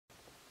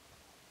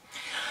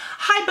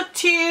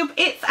BookTube,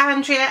 it's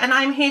Andrea and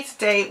I'm here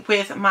today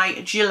with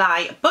my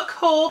July book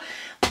haul.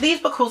 These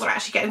book hauls are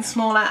actually getting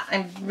smaller.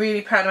 I'm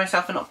really proud of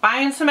myself for not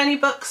buying so many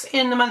books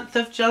in the month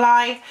of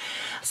July.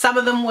 Some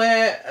of them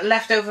were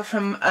left over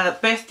from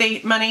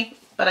birthday money,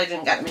 but I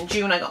didn't get them in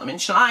June, I got them in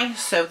July,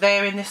 so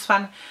they're in this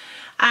one.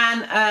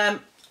 And I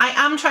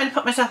am trying to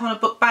put myself on a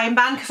book buying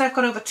ban because I've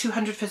got over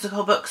 200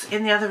 physical books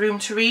in the other room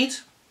to read,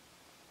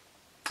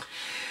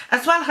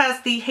 as well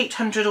as the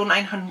 800 or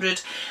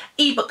 900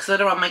 ebooks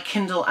that are on my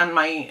Kindle and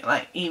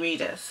my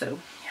e-reader. So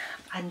yeah,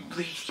 I'm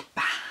really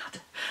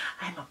bad.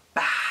 I'm a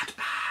bad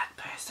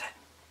person.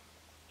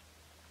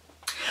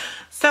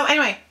 So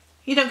anyway,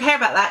 you don't care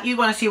about that. You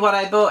want to see what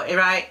I bought,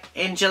 right,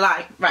 in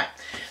July. Right.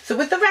 So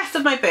with the rest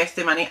of my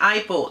birthday money,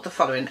 I bought the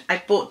following.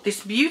 I bought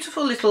this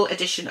beautiful little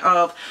edition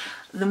of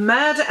The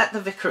Murder at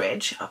the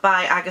Vicarage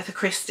by Agatha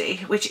Christie,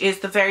 which is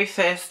the very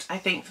first, I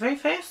think, the very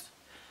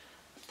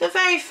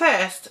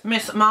first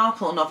Miss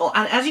Marple novel.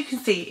 And as you can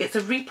see, it's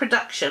a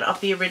reproduction of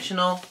the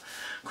original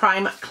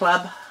Crime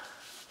Club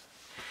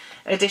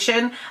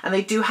edition. And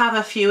they do have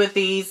a few of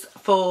these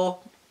for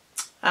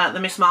the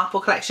Miss Marple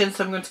collection.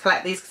 So I'm going to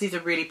collect these because these are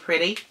really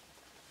pretty.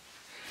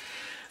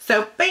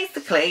 So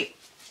basically,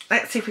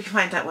 let's see if we can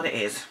find out what it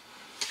is.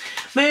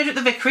 Murder at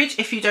the Vicarage,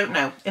 if you don't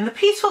know. In the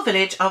peaceful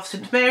village of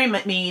St Mary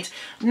Mead,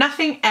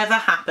 nothing ever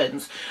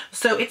happens.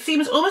 So it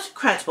seems almost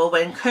incredible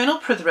when Colonel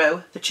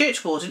Prothero, the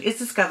church warden, is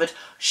discovered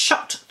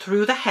shot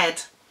through the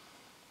head.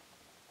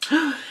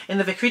 In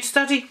the vicarage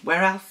study,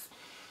 where else?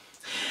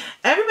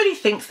 Everybody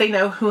thinks they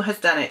know who has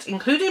done it,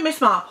 including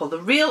Miss Marple, the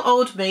real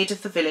old maid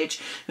of the village,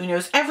 who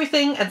knows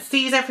everything and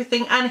sees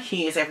everything and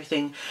hears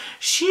everything.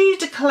 She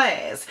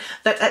declares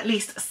that at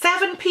least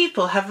 7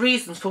 people have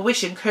reasons for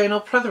wishing Colonel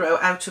Prothero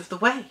out of the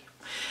way.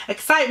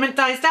 Excitement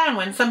dies down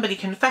when somebody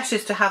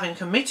confesses to having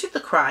committed the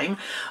crime,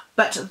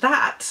 but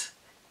that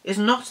is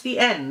not the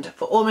end,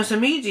 for almost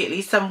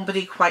immediately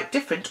somebody quite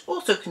different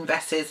also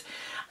confesses,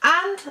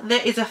 and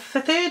there is a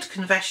third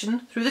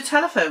confession through the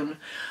telephone.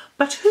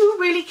 But who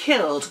really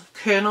killed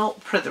Colonel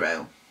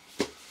Prothero?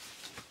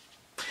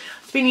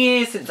 It's been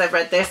years since I've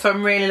read this, so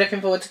I'm really looking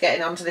forward to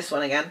getting onto this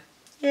one again.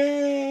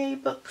 Yay,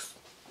 books.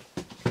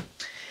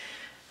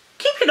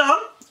 Keeping on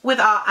with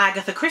our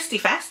Agatha Christie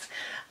Fest,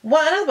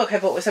 another book I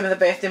bought with some of the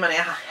birthday money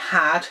I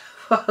had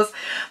was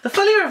the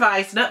fully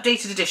revised and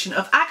updated edition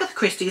of Agatha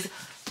Christie's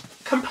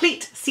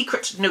Complete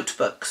Secret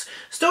Notebooks,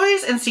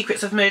 Stories and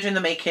Secrets of Murder in the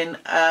Making,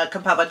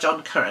 compiled by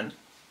John Curran.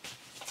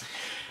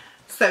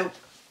 So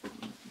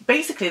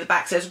basically the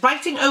back says,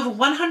 writing over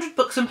 100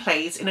 books and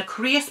plays in a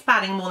career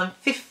spanning more than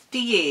 50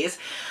 years,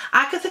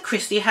 Agatha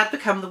Christie had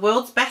become the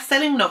world's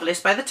best-selling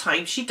novelist by the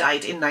time she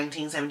died in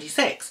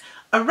 1976,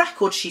 a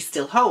record she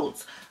still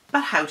holds.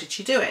 But how did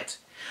she do it?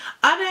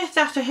 Unearthed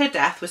after her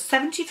death were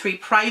 73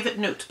 private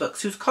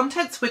notebooks whose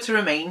contents were to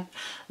remain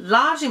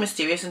largely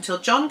mysterious until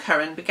John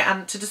Curran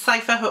began to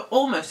decipher her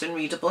almost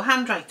unreadable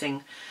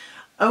handwriting.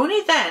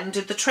 Only then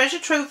did the treasure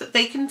trove that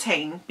they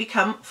contain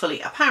become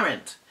fully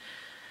apparent.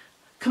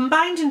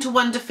 Combined into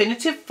one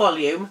definitive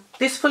volume,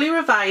 this fully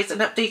revised and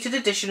updated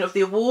edition of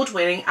the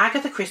award-winning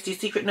Agatha Christie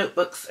Secret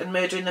Notebooks and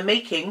Murder in the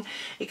Making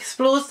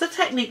explores the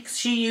techniques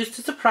she used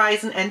to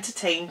surprise and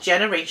entertain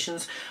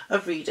generations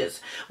of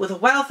readers, with a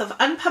wealth of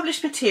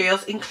unpublished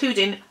materials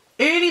including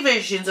early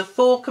versions of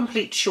 4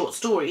 complete short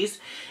stories.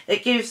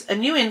 It gives a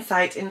new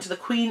insight into the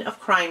Queen of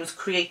Crime's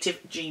creative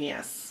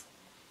genius.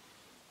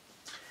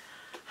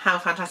 How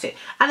fantastic.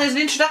 And there's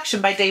an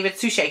introduction by David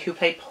Suchet, who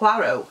played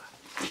Poirot.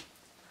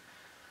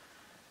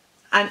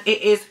 And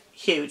it is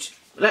huge.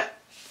 Look,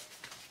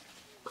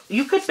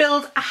 you could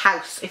build a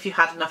house if you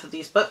had enough of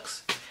these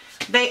books.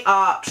 They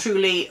are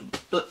truly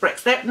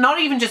bricks. They're not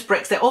even just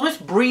bricks, they're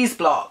almost breeze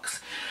blocks.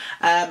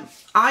 I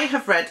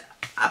have read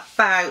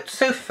about,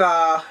 so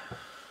far,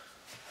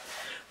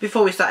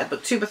 before we started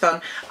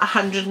BookTubeathon,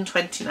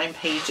 129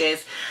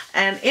 pages.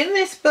 And in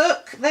this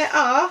book there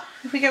are,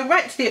 if we go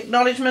right to the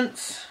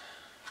acknowledgements,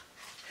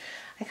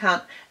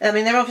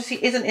 there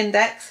obviously is an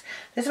index.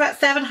 There's about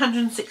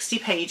 760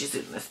 pages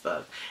in this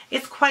book.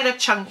 It's quite a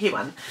chunky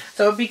one,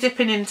 so I'll be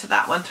dipping into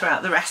that one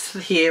throughout the rest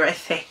of the year, I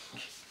think.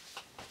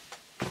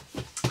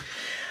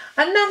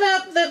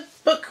 The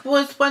book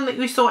was one that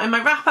we saw in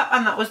my wrap-up,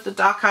 and that was The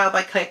Dark Isle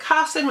by Claire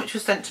Carson, which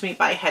was sent to me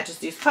by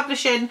Hedgersdews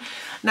Publishing.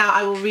 Now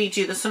I will read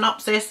you the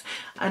synopsis,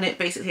 and it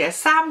basically says,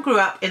 Sam grew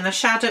up in the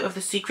shadow of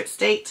the secret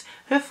state.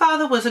 Her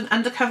father was an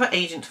undercover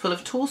agent full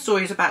of tall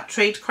stories about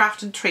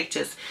tradecraft and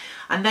traitors,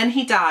 and then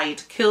he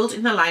died, killed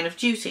in the line of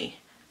duty.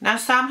 Now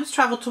Sam has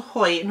travelled to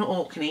Hoy in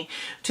Orkney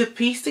to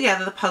piece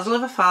together the puzzle of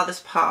her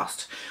father's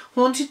past.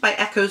 Haunted by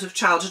echoes of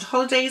childhood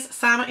holidays,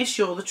 Sam is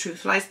sure the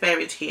truth lies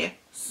buried here,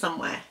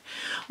 somewhere.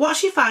 What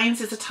she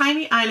finds is a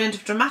tiny island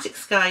of dramatic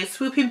skies,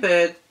 swooping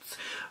birds,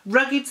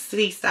 rugged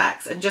sea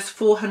stacks, and just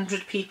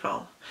 400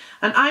 people.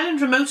 An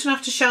island remote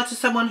enough to shelter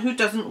someone who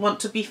doesn't want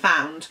to be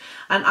found.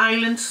 An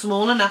island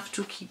small enough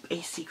to keep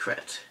a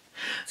secret.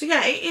 So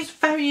yeah, it is a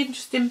very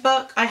interesting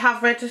book. I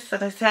have read this,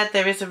 as I said,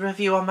 there is a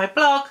review on my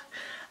blog.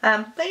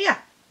 But yeah,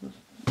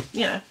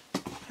 you know,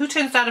 who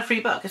turns down a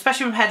free book?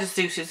 Especially from Hedda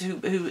Seuss,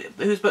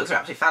 whose books are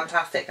absolutely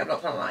fantastic, I'm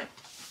not gonna lie.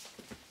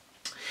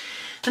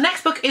 The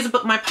next book is a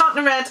book my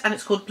partner read, and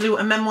it's called Blue,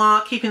 a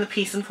Memoir, Keeping the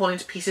Peace and Falling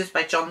to Pieces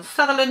by John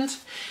Sutherland.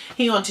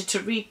 He wanted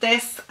to read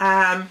this.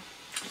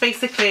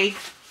 Basically,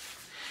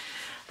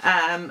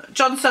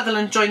 John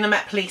Sutherland joined the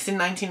Met Police in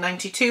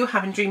 1992,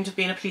 having dreamed of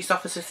being a police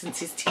officer since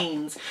his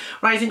teens.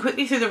 Rising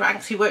quickly through the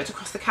ranks, he worked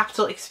across the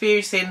capital,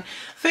 experiencing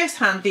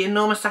firsthand the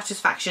enormous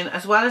satisfaction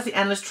as well as the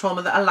endless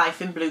trauma that a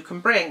life in blue can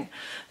bring.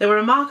 There were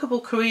remarkable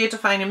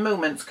career-defining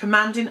moments,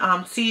 commanding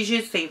armed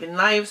seizures, saving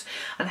lives,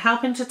 and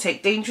helping to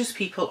take dangerous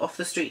people off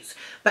the streets.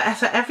 But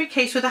for every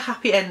case with a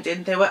happy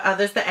ending, there were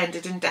others that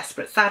ended in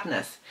desperate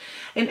sadness.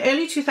 In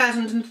early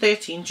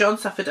 2013, John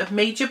suffered a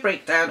major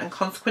breakdown and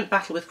consequent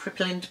battle with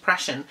crippling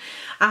depression.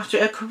 After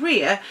a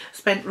career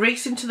spent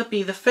racing to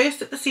be the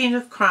first at the scene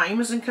of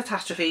crimes and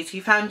catastrophes,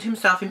 he found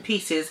himself in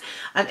pieces,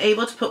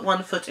 unable to put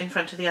one foot in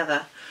front of the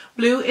other.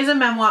 Blue is a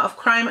memoir of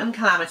crime and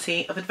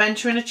calamity, of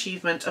adventure and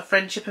achievement, of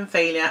friendship and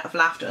failure, of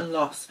laughter and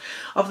loss,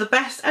 of the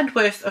best and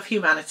worst of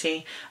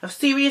humanity, of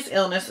serious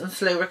illness and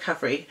slow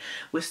recovery.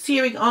 With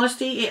searing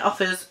honesty, it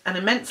offers an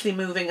immensely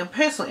moving and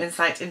personal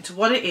insight into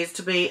what it is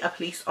to be a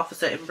police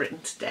officer in Britain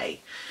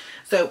today.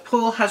 So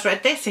Paul has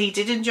read this, he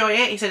did enjoy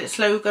it. He said it's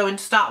slow going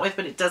to start with,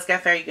 but it does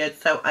get very good.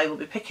 So I will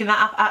be picking that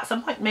up at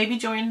some point, maybe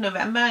during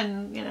November,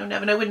 and you know,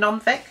 never know with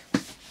non-fic.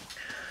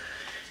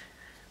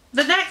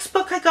 The next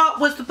book I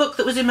got was the book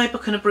that was in my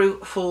Book and a Brew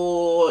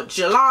for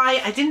July.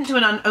 I didn't do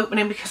an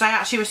unopening because I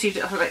actually received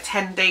it like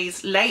 10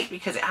 days late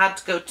because it had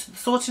to go to the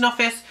sorting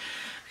office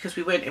because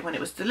we weren't in when it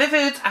was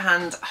delivered,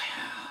 and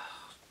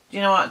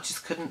you know what, I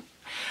just couldn't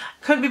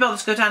be bothered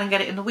to go down and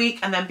get it in the week,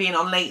 and then being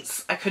on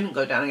late, I couldn't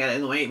go down and get it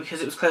in the week because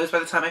it was closed by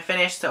the time I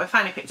finished, so I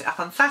finally picked it up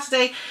on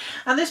Saturday.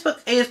 And this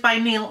book is by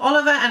Neil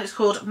Oliver and it's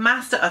called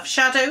Master of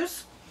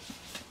Shadows.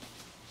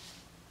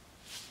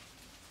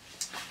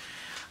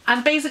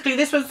 And basically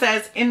this one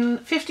says, in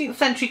 15th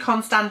century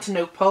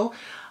Constantinople,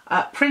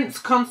 Prince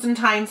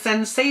Constantine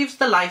saves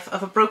the life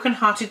of a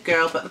broken-hearted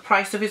girl, but the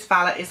price of his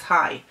valour is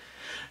high.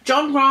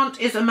 John Grant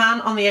is a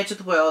man on the edge of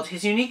the world.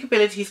 His unique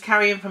abilities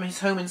carry him from his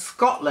home in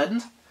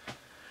Scotland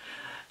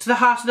to the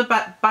heart of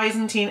the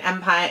Byzantine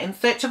Empire in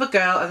search of a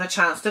girl and the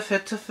chance to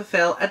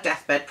fulfill a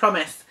deathbed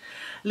promise.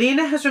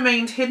 Lena has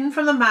remained hidden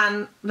from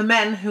the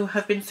men who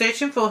have been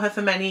searching for her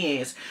for many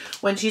years.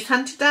 When she's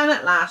hunted down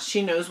at last,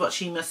 she knows what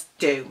she must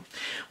do.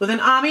 With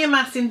an army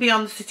amassing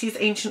beyond the city's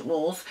ancient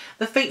walls,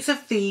 the fates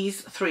of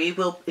these three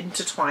will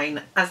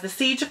intertwine. As the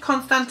siege of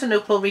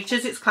Constantinople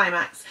reaches its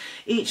climax,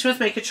 each must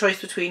make a choice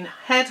between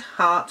head,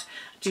 heart,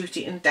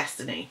 duty and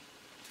destiny.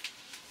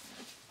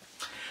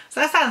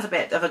 So that sounds a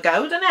bit of a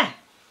go, doesn't it?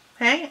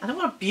 Hey, and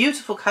what a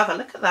beautiful cover,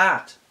 look at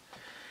that.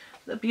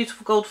 The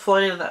beautiful gold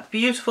foil and that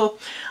beautiful,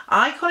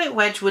 I call it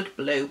Wedgwood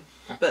blue,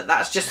 but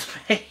that's just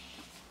me.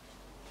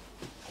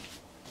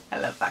 I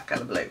love that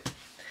colour blue.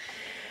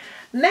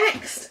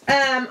 Next,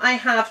 I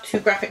have two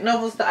graphic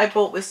novels that I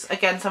bought with,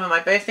 again, some of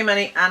my birthday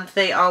money, and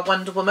they are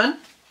Wonder Woman.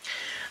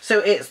 So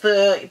it's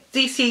the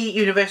DC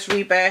Universe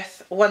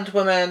Rebirth, Wonder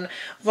Woman,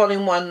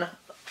 Volume 1,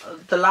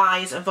 The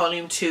Lies, and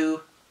Volume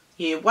 2,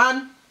 Year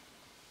 1.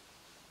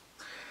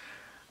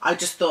 I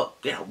just thought,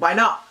 you know, why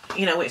not?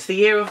 You know, it's the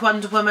year of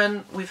Wonder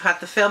Woman. We've had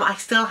the film. I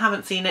still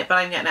haven't seen it, but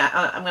I'm getting it.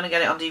 I'm going to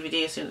get it on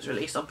DVD as soon as it's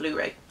released on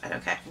Blu-ray. I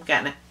don't care. I'm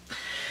getting it.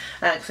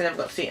 Because I never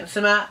got to see it in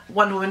cinema.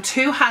 Wonder Woman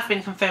 2 has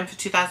been confirmed for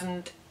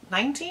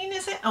 2019,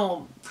 is it?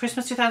 Or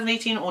Christmas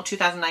 2018 or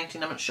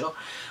 2019, I'm not sure.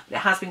 But it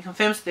has been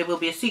confirmed, so there will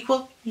be a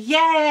sequel.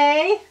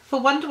 Yay!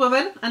 For Wonder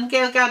Woman and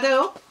Gal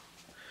Gadot.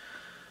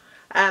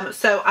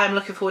 So I'm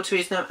looking forward to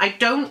reading them. I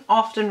don't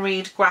often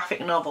read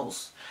graphic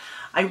novels.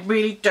 I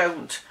really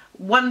don't.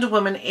 Wonder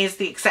Woman is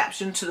the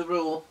exception to the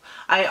rule.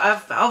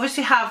 I've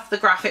obviously have the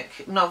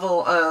graphic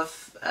novel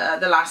of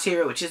The Last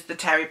Hero, which is the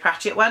Terry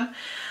Pratchett one,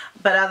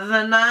 but other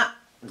than that,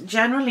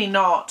 generally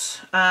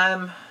not.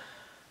 I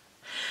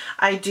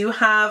do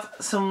have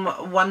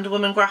some Wonder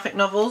Woman graphic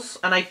novels,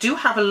 and I do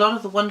have a lot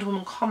of the Wonder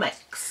Woman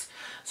comics,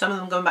 some of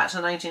them going back to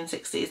the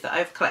 1960s that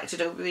I've collected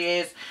over the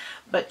years,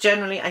 but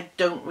generally I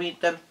don't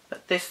read them,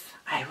 but this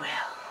I will.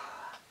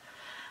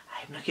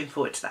 I'm looking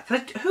forward to that.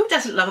 Who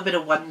doesn't love a bit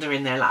of wonder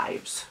in their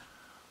lives?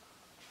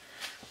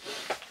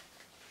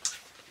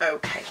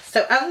 Okay,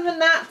 so other than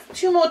that,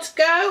 two more to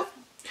go.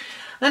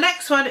 The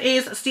next one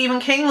is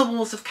Stephen King, The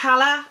Walls of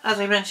Cala, as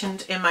I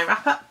mentioned in my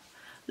wrap-up.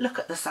 Look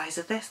at the size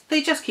of this.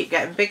 They just keep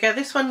getting bigger.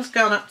 This one's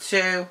gone up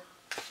to...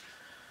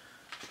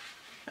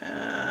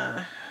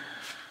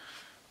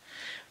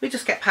 we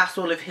just get past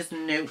all of his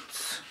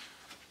notes.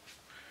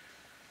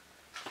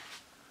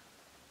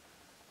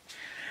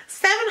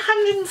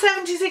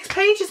 776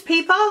 pages,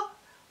 people!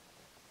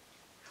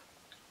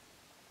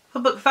 For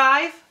book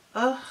 5.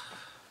 Ugh.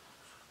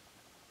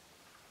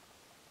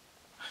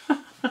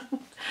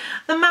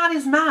 The man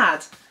is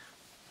mad.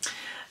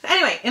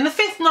 Anyway, in the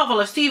 5th novel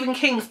of Stephen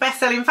King's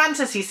best-selling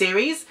fantasy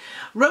series,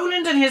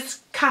 Roland and his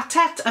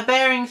quartet are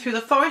bearing through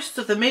the forests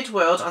of the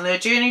Midworld on their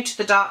journey to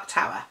the Dark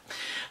Tower.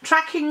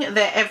 Tracking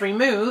their every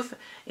move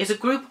is a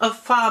group of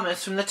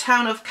farmers from the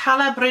town of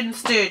Cala Bryn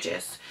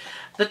Sturgis.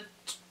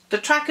 The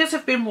trackers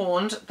have been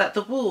warned that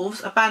the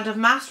wolves, a band of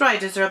masked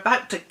riders, are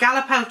about to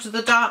gallop out of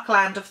the dark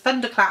land of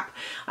Thunderclap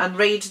and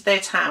raid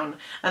their town,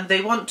 and they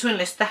want to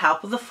enlist the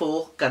help of the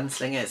 4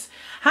 gunslingers.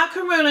 How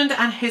can Roland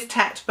and his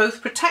Tet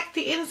both protect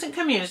the innocent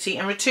community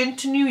and return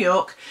to New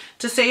York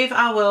to save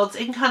our world's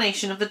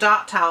incarnation of the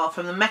Dark Tower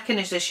from the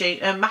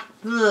machinations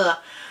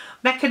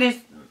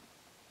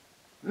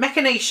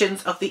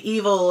of the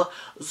evil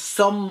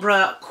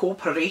Sombra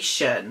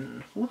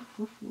Corporation?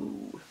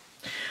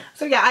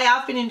 So yeah, I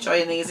have been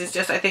enjoying these. It's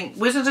just, I think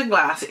Wizards and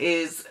Glass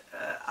is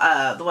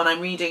the one I'm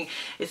reading.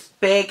 It's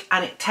big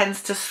and it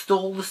tends to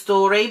stall the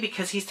story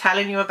because he's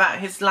telling you about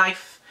his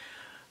life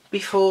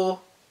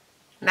before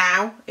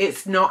now.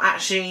 It's not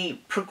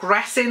actually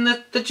progressing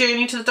the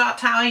journey to the Dark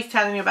Tower. He's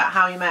telling you about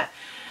how he met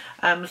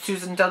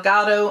Susan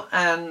Delgado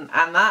and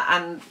that,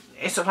 and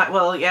it's sort of like,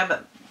 well, yeah,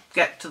 but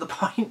get to the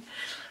point.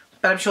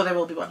 But I'm sure there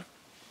will be one.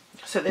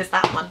 So there's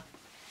that one.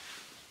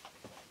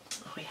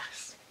 Oh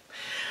yes.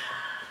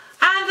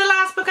 And the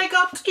last book I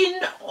got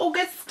in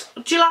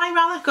July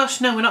rather.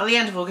 Gosh, no, we're not at the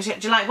end of August yet.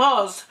 July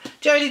was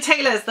Jodie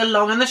Taylor's The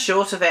Long and the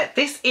Short of It.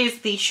 This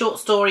is the short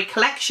story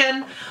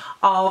collection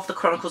of the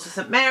Chronicles of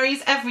St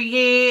Mary's. Every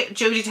year,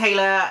 Jodie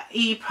Taylor,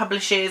 he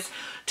publishes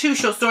 2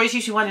 short stories,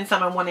 usually one in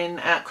summer and one in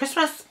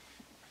Christmas.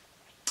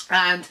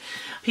 And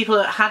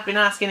people had been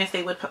asking if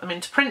they would put them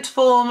into print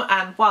form,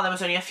 and while there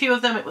was only a few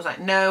of them, it was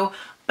like no.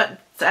 But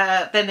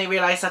then they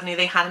realised suddenly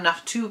they had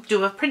enough to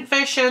do a print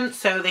version,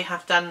 so they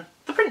have done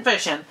the print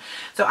version.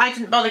 So I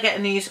didn't bother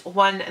getting these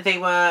when they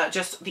were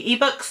just the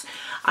ebooks.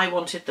 I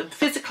wanted them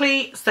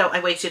physically, so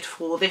I waited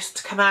for this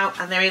to come out,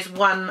 and there is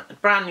one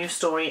brand new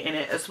story in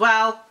it as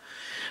well.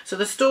 So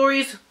the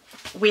stories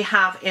we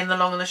have in The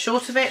Long and the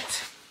Short of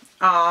It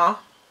are: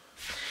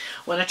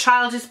 When a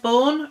Child is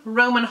Born,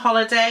 Roman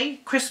Holiday,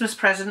 Christmas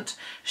Present,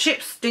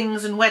 Ships,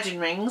 Stings and Wedding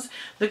Rings,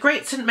 The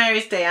Great St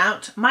Mary's Day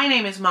Out, My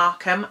Name is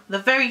Markham, The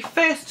Very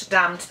First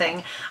Damned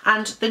Thing,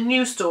 and the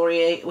new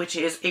story, which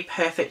is A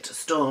Perfect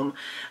Storm,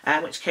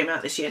 which came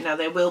out this year. Now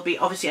there will be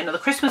obviously another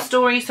Christmas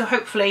story, so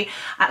hopefully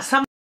at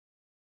some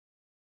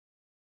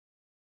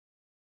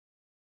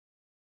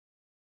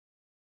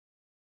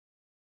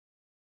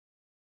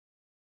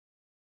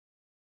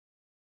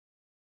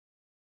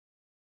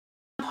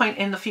point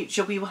in the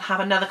future we will have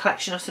another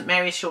collection of St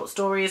Mary's short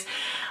stories.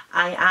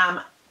 I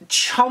am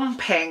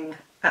chomping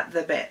at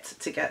the bit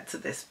to get to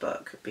this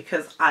book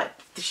because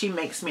she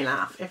makes me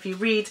laugh. If you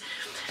read,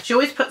 she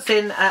always puts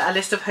in a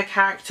list of her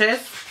characters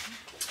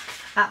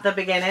at the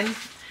beginning,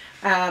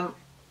 so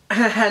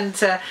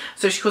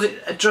she calls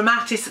it a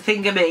dramatis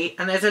thingamy,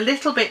 and there's a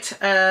little bit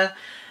of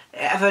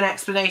an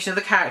explanation of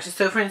the characters.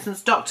 So for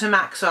instance, Dr.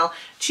 Maxwell,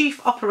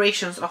 Chief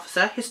Operations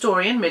Officer,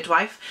 historian,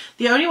 midwife,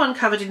 the only one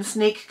covered in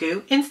snake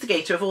goo,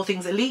 instigator of all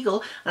things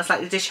illegal, and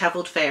slightly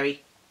dishevelled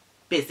fairy.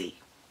 Busy.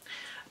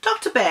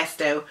 Dr.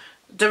 Bairstow,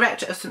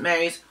 Director of St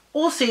Mary's,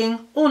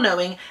 all-seeing,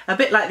 all-knowing, a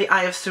bit like the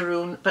Eye of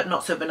Saroon, but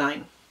not so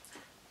benign.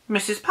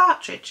 Mrs.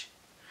 Partridge,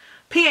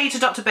 PA to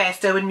Dr.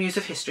 Bairstow and Muse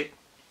of History.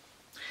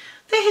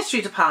 The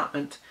History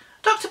Department,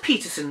 Dr.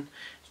 Peterson,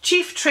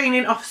 Chief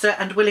Training Officer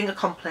and willing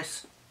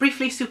accomplice,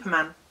 briefly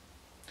Superman.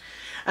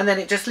 And then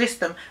it just lists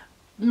them.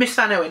 Miss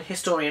Van Owen,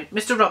 historian.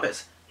 Mr.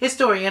 Roberts,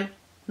 historian,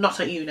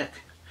 not a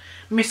eunuch.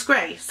 Miss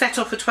Grey, set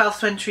off for 12th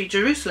century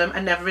Jerusalem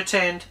and never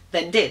returned,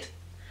 then did.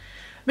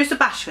 Mr.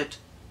 Bashford,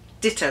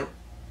 ditto,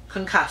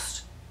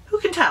 concussed. Who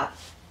can tell?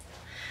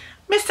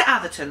 Mr.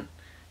 Atherton,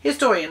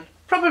 historian,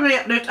 probably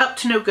up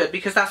to no good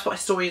because that's what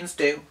historians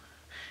do.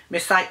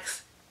 Miss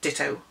Sykes,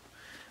 ditto.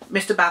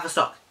 Mr.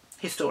 Baverstock,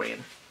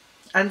 historian.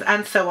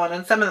 And so on,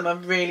 and some of them are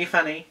really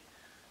funny.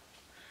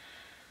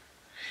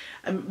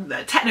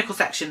 Technical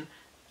section,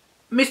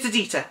 Mr.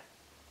 Dieter,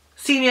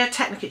 senior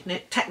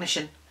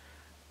technician,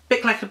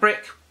 bit like a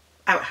brick,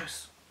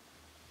 outhouse.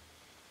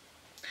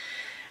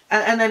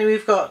 And then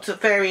we've got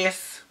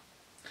various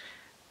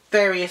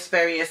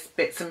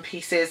bits and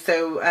pieces.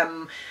 So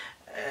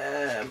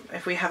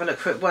if we have a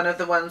look at one of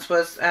the ones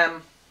was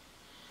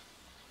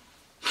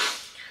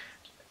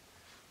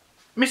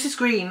Mrs.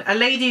 Green, a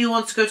lady who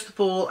wants to go to the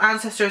ball,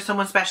 ancestor of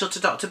someone special to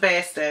Dr.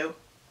 Bairstow.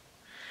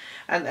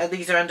 And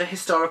these are under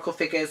historical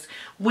figures.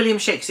 William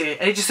Shakespeare,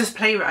 and it just says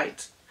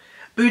playwright.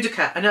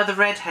 Boudica, another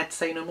redhead,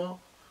 say no more.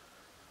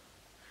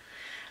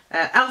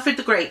 Alfred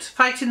the Great,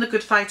 fighting the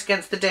good fight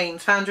against the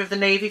Danes, founder of the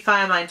Navy,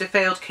 fireminder,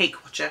 failed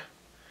cake watcher.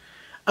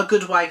 A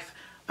good wife,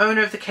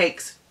 owner of the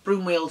cakes,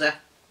 broom wielder.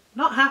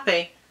 Not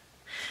happy.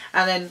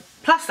 And then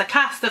plus the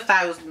cast of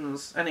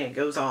thousands, and it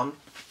goes on.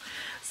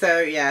 So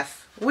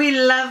yes, we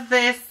love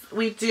this.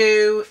 We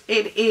do.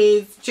 It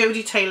is,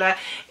 Jodie Taylor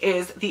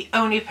is the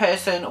only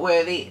person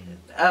worthy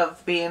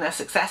of being a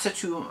successor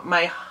to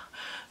my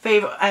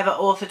favourite ever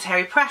author,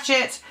 Terry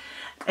Pratchett.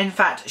 In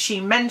fact,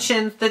 she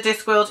mentions the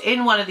Discworld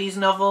in one of these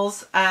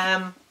novels,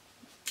 and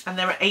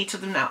there are 8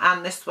 of them now,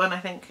 and this one I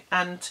think,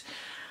 and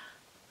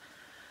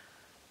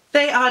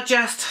they are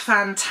just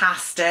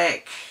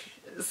fantastic.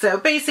 So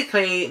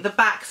basically the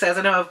back says,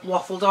 I know I've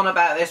waffled on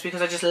about this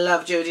because I just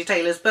love Jodie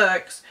Taylor's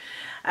books.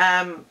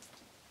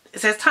 It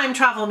says time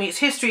travel meets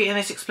history in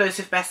this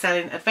explosive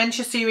best-selling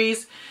adventure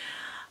series.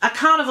 A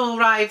carnival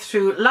ride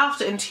through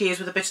laughter and tears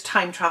with a bit of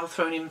time travel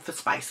thrown in for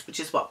spice, which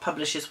is what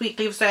Publishers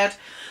Weekly have said.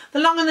 The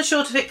long and the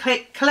short of it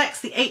collects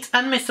the 8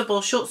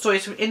 unmissable short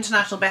stories from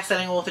international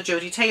best-selling author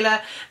Jodie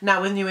Taylor,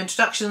 now with new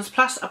introductions,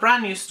 plus a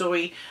brand new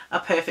story, A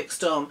Perfect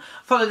Storm.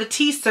 Follow the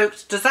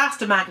tea-soaked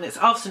disaster magnets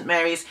of St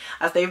Mary's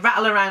as they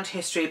rattle around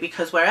history,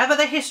 because wherever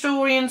the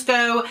historians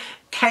go,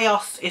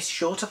 chaos is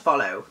sure to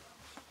follow.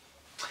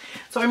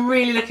 So I'm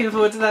really looking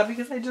forward to that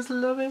because I just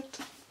love it.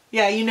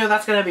 Yeah, you know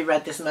that's going to be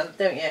read this month,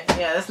 don't you?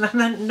 Yeah, there's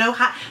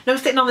no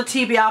sitting on the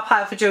TBR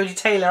pile for Jodie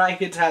Taylor, I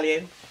can tell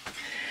you.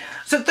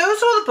 So those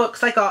are all the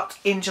books I got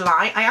in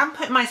July. I am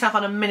putting myself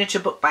on a miniature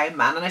book by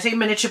man, and I say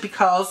miniature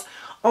because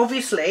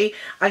obviously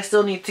I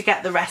still need to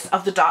get the rest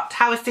of the Dark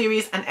Tower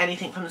series and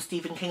anything from the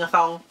Stephen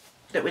King-a-thon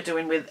that we're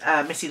doing with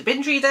Missy the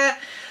Binge Reader.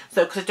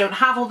 So because I don't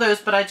have all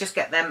those, but I just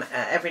get them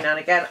every now and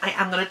again. I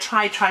am going to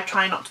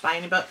try not to buy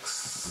any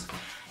books.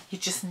 You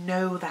just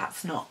know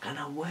that's not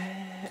gonna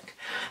work.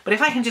 But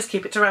if I can just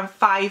keep it to around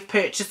 5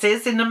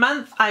 purchases in a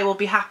month, I will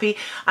be happy,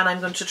 and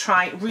I'm going to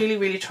try,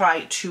 really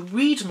try to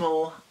read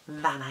more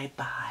than I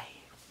buy.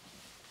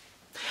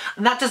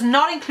 And that does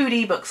not include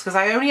ebooks, because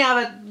I only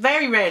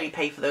very rarely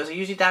pay for those. I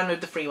usually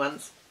download the free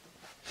ones.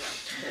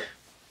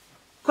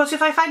 Of course,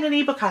 if I find an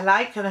ebook I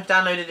like and I've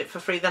downloaded it for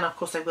free, then of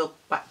course I will,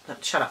 well,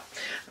 shut up,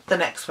 the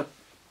next one.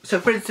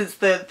 So for instance,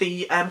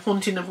 the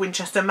Haunting of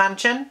Winchester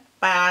Mansion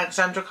by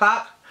Alexandra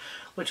Clark,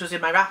 which was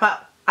in my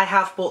wrap-up. I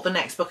have bought the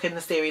next book in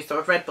the series, so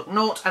I've read book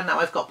 0, and now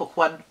I've got book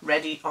 1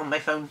 ready on my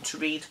phone to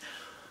read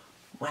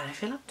when I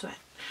feel up to it.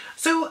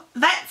 So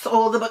that's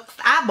all the books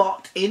I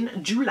bought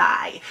in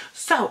July.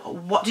 So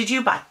what did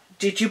you buy?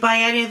 Did you buy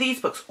any of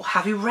these books? Or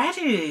have you read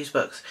any of these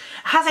books?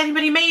 Has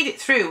anybody made it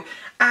through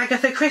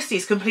Agatha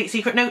Christie's Complete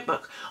Secret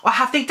Notebook? Or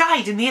have they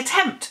died in the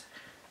attempt?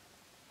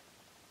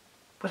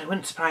 Well, it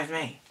wouldn't surprise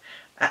me.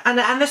 And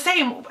the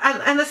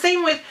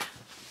same with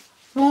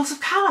Wolves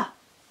of Calla.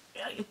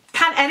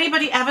 Can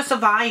anybody ever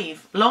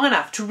survive long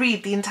enough to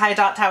read the entire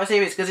Dark Tower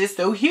series because it's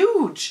so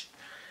huge?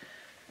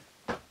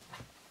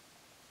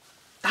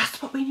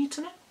 That's what we need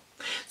to know.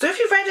 So if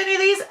you've read any of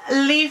these,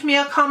 leave me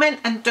a comment,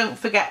 and don't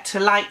forget to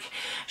like,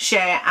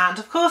 share, and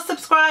of course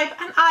subscribe,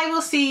 and I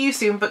will see you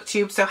soon,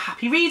 BookTube. So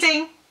happy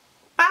reading.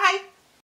 Bye.